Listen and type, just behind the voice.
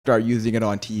start using it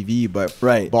on TV, but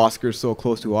Right. Bosker's so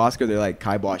close to Oscar, they're like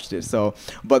kiboshed it. So,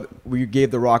 but we gave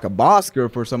The Rock a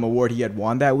Bosker for some award he had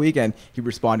won that week, and he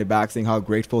responded back saying how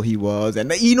grateful he was,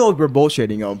 and he knows we're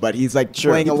bullshitting him, but he's like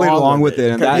playing he played along with it,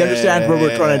 and because he that- understands what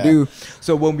we're trying to yeah. do.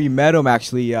 So when we met him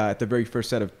actually at the very first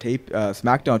set of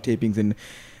SmackDown tapings in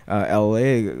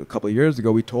LA a couple of years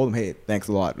ago, we told him, hey, thanks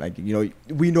a lot. Like, you know,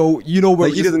 we're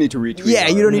Like, he doesn't need to retweet. yeah,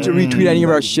 you don't need to retweet any of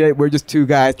our shit. We're just two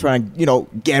guys trying to, you know,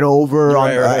 get over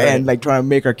Right, right. and like trying to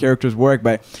make our characters work.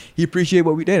 But he appreciated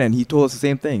what we did, and he told us the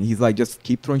same thing. He's like, just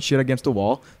keep throwing shit against the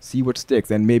wall, see what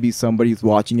sticks, and maybe somebody's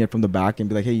watching it from the back and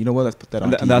be like, hey, you know what? Let's put that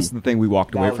on. And TV. that's the thing we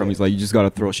walked away from. He's like, you just got to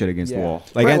throw shit against the Yeah. wall.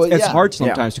 Like, Right, well, it's yeah. hard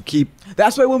sometimes to keep.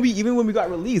 That's why when we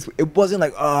got released, it wasn't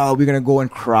like, oh, we're gonna go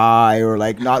and cry or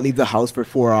like not leave the house for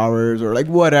 4 hours or like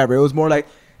whatever. It was more like,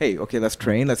 hey, okay, let's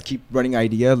train, let's keep running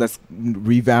ideas, let's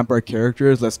revamp our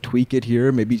characters, let's tweak it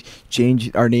here, maybe change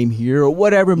our name here or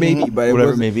whatever maybe. But it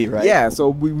Whatever was, may be, right. Yeah, so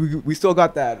we still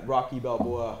got that Rocky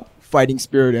Balboa fighting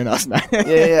spirit in us, man.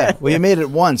 Yeah. Well, you made it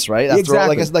once, right? After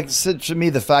all, Exactly. like I said, to me,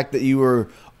 the fact that you were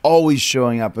always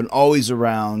showing up and always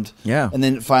around, Yeah. and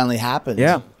then it finally happened.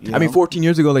 Yeah, you I mean, know? 14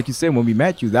 years ago, like you said, when we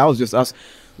met you, that was just us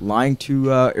lying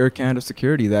to Air Canada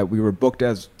security that we were booked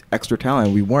as extra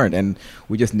talent. We weren't, and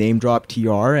we just name dropped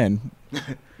TR and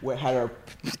we had our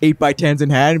 8x10s in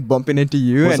hand, bumping into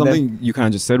you. Well, and something you kind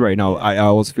of just said right now, I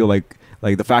always feel like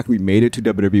the fact we made it to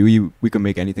WWE, we can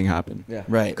make anything happen. Yeah.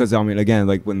 Right. Because I mean, again,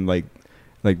 like when like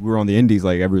we're on the indies,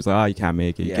 like everyone's like, you can't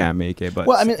make it, you Yeah. can't make it. But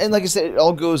Well, I mean, and like I said, it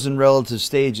all goes in relative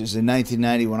stages. In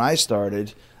 1990, when I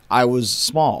started, I was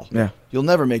small. Yeah. You'll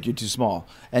never make you too small.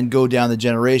 And go down the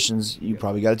generations, you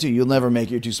probably got it too. You'll never make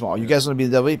you too small. You guys want to be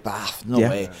in the WWE? Bah, no Yeah.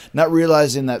 way. Not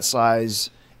realizing that size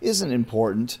isn't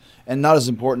important, and not as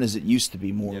important as it used to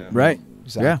be more. Yeah. Right.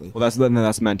 Exactly. well, that's the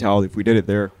mentality. If we did it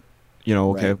there, you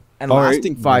know, okay, Right. And all right.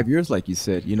 lasting 5 years, like you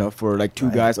said, you know, for like two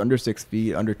Right. guys under 6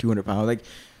 feet, under 200 pounds, like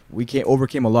we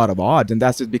overcame a lot of odds, and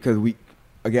that's just because we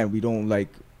Yeah.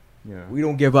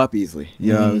 don't give up easily.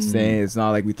 You know what I'm saying? It's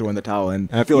not like we throw in the towel. And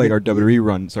And I feel like our WWE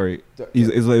run, is like,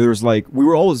 there's like we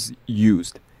were always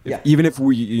used. Yeah. Even if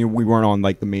we weren't on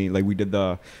like the main, like we did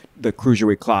the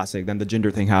Cruiserweight Classic, then the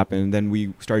gender thing happened, then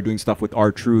we started doing stuff with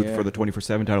R-Truth Yeah. for the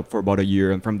 24/7 title for about a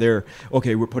year, and from there,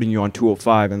 okay, we're putting you on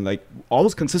 205, and like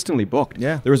always consistently booked.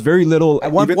 Yeah. There was very little.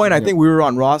 At one point, I yeah. think we were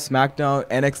on Raw, SmackDown,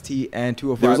 NXT, and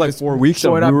 205. There was like Just 4 weeks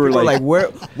showing of up. we were People like, where?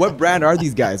 What brand are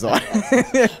these guys on?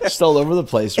 Still all over the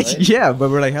place, right? Yeah,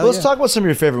 but we're like, hell Well, let's yeah. talk about some of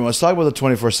your favorite ones. Let's talk about the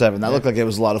 24/7. That looked like it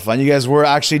was a lot of fun. You guys were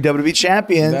actually WWE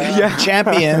champion. Yeah.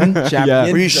 Champion.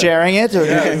 Champions. Were you sharing it? Or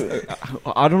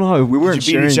I don't know. We weren't Did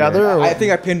you beat each sharing it. other? Or I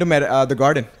think I pinned him at the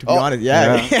Garden. To be Oh, honest,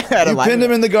 yeah. At a you live pinned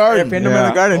him event. in the garden. I pinned him in Yeah.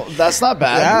 the Garden. Oh, that's not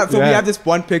bad. Yeah, so we Yeah. have this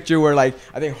one picture where, like,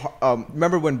 I think,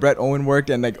 remember when Brett Owen worked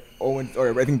and, like,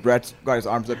 I think Brett got his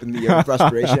arms up in the air in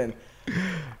frustration.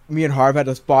 Me and Harv had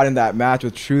a spot in that match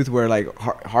with Truth where, like,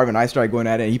 Harv and I started going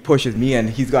at it, and he pushes me, and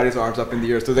he's got his arms up in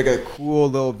the air. So it's like a cool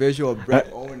little visual of Brett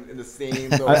Owen in the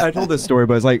same. I told this story,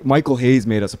 but it's like Michael Hayes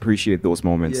made us appreciate those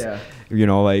moments. Yeah. You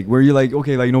know, like where you're like,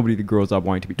 okay, like nobody grows up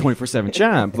wanting to be 24/7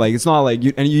 champ. Like it's not like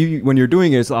you when you're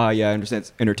doing it, it's yeah, I understand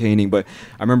it's entertaining. But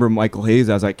I remember Michael Hayes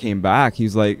as I came back,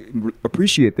 he's like,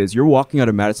 appreciate this. You're walking out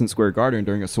of Madison Square Garden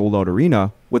during a sold out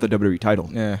arena with a WWE title.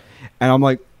 Yeah. And I'm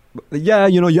like, yeah,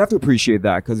 you know, you have to appreciate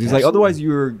that because he's like, otherwise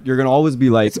you're gonna always be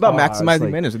like, It's about "Oh," maximizing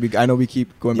like- minutes. I know we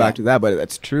keep going Yeah. back to that, but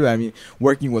that's true. I mean,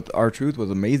 working with R-Truth was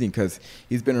amazing because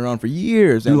he's been around for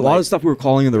years. Dude, and a lot like, of stuff we were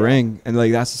calling in the ring, and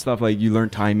like that's the stuff like you learn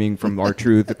timing from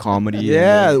R-Truth, the comedy. and,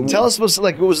 Yeah. like, Tell us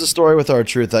what was the story with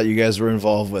R-Truth that you guys were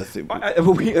involved with?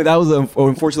 that was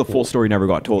unfortunately the full story never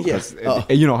got told. 'Cause Oh.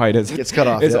 you know how it is. Gets cut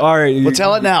off. It's yeah. all right. Well,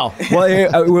 tell it now. Well,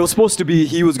 it was supposed to be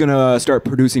he was gonna start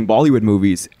producing Bollywood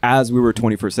movies as we were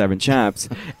 24/7 champs,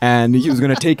 and he was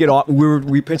gonna take it off.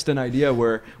 We pitched an idea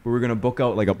where we were gonna book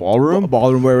out like a ballroom,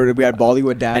 where we had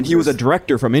Bollywood dancers. and he was a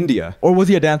director from India. or was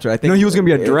he a dancer? I think No, he was going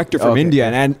to be a director from Okay. India,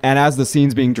 and as the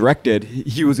scene's being directed,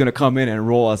 he was going to come in and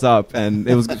roll us up, and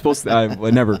it was supposed to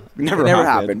it never It never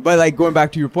happened. But like going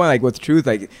back to your point, like with Truth,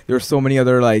 like there were so many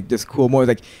other like just cool moments.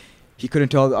 Like he couldn't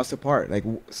tell us apart. Like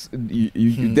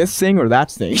you this thing or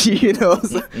that thing, you know,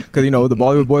 because you know the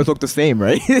Bollywood boys look the same,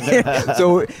 right?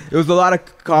 So it was a lot of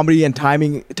comedy and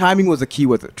timing. Timing was the key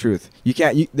with Truth. You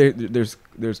can't. There's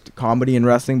comedy in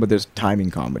wrestling, but there's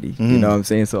timing comedy. You know what I'm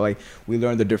saying? So like we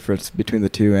learned the difference between the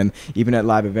two, and even at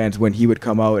live events when he would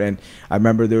come out, and I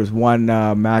remember there was one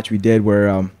match we did where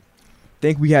I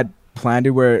think we had planned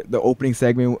it where the opening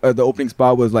segment, the opening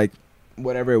spot was like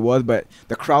whatever it was, but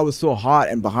the crowd was so hot,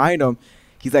 and behind him,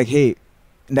 he's like, "Hey,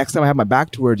 next time I have my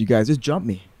back towards you guys, just jump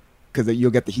me." because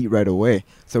you'll get the heat right away.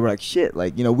 So we're like, shit,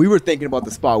 like, you know, we were thinking about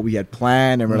the spot we had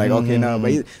planned, and we're like, okay, no,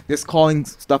 but just calling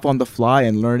stuff on the fly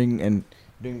and learning and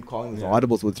calling these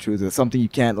audibles with Truth is something you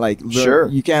can't like learn. Sure.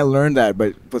 You can't learn that,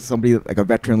 but for somebody like a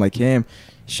veteran like him,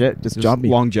 shit, just jump me.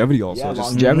 Longevity also. Yeah,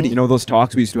 Just, longevity. You know, those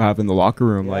talks we used to have in the locker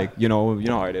room, like, you know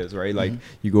how it is, right? Like,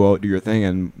 you go out, do your thing,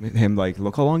 and him, like,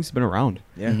 look how long he's been around.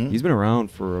 Yeah. He's been around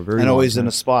for a very And long always time. in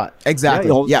a spot. Exactly.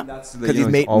 Yeah. That's Because you know,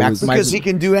 he's made always- Because he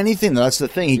can do anything. That's the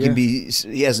thing. He can Yeah. be.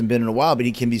 He hasn't been in a while, but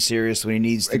he can be serious when he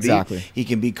needs to Exactly. be. He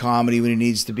can be comedy when he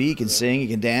needs to be. He can sing. He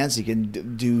can dance. He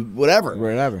can do whatever.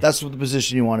 Whatever. That's what the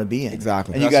position you want to be in.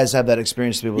 Exactly. And you guys have that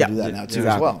experience to be able to do that now too as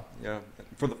exactly. well. Yeah.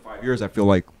 For the 5 years, I feel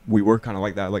like we were kind of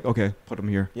like that. Like, okay, put him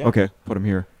here. Yeah. Okay, put him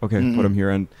here. Okay, put him here.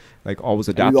 And, like, always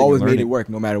adapting. We always and made it learning. work,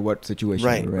 no matter what situation.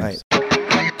 Right. we were in. Right.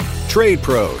 Trade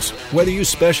pros. Whether you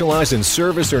specialize in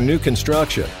service or new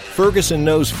construction, Ferguson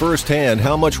knows firsthand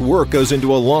how much work goes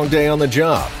into a long day on the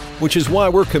job, which is why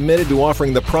we're committed to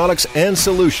offering the products and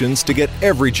solutions to get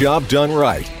every job done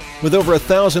right. With over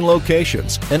 1,000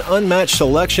 locations, an unmatched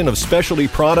selection of specialty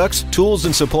products, tools,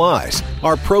 and supplies,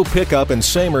 our pro pickup and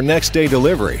same or next day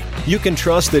delivery, you can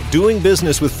trust that doing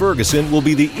business with Ferguson will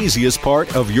be the easiest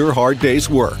part of your hard day's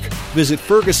work. Visit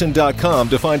Ferguson.com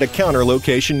to find a counter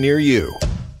location near you.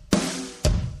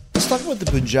 Let's talk about the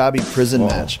Punjabi Prison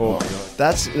match.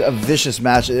 That's a vicious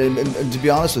match. And to be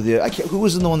honest with you, who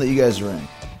was in the one that you guys were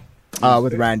in?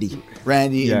 With Randy.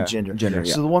 Randy Yeah, and Jinder. Jinder,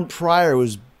 yeah. So the one prior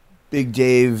was Big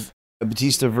Dave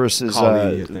Batista versus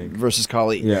Khali, I think. versus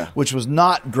Khali, Yeah. which was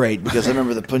not great because I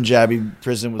remember the Punjabi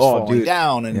Prison was falling dude.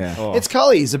 down, and Yeah. it's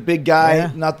Khali. He's a big guy,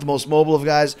 Yeah. not the most mobile of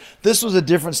guys. This was a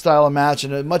different style of match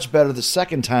and much better the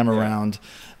second time around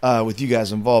with you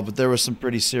guys involved. But there was some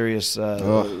pretty serious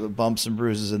bumps and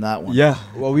bruises in that one. Yeah.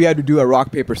 Well, we had to do a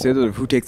rock, paper, scissors of who takes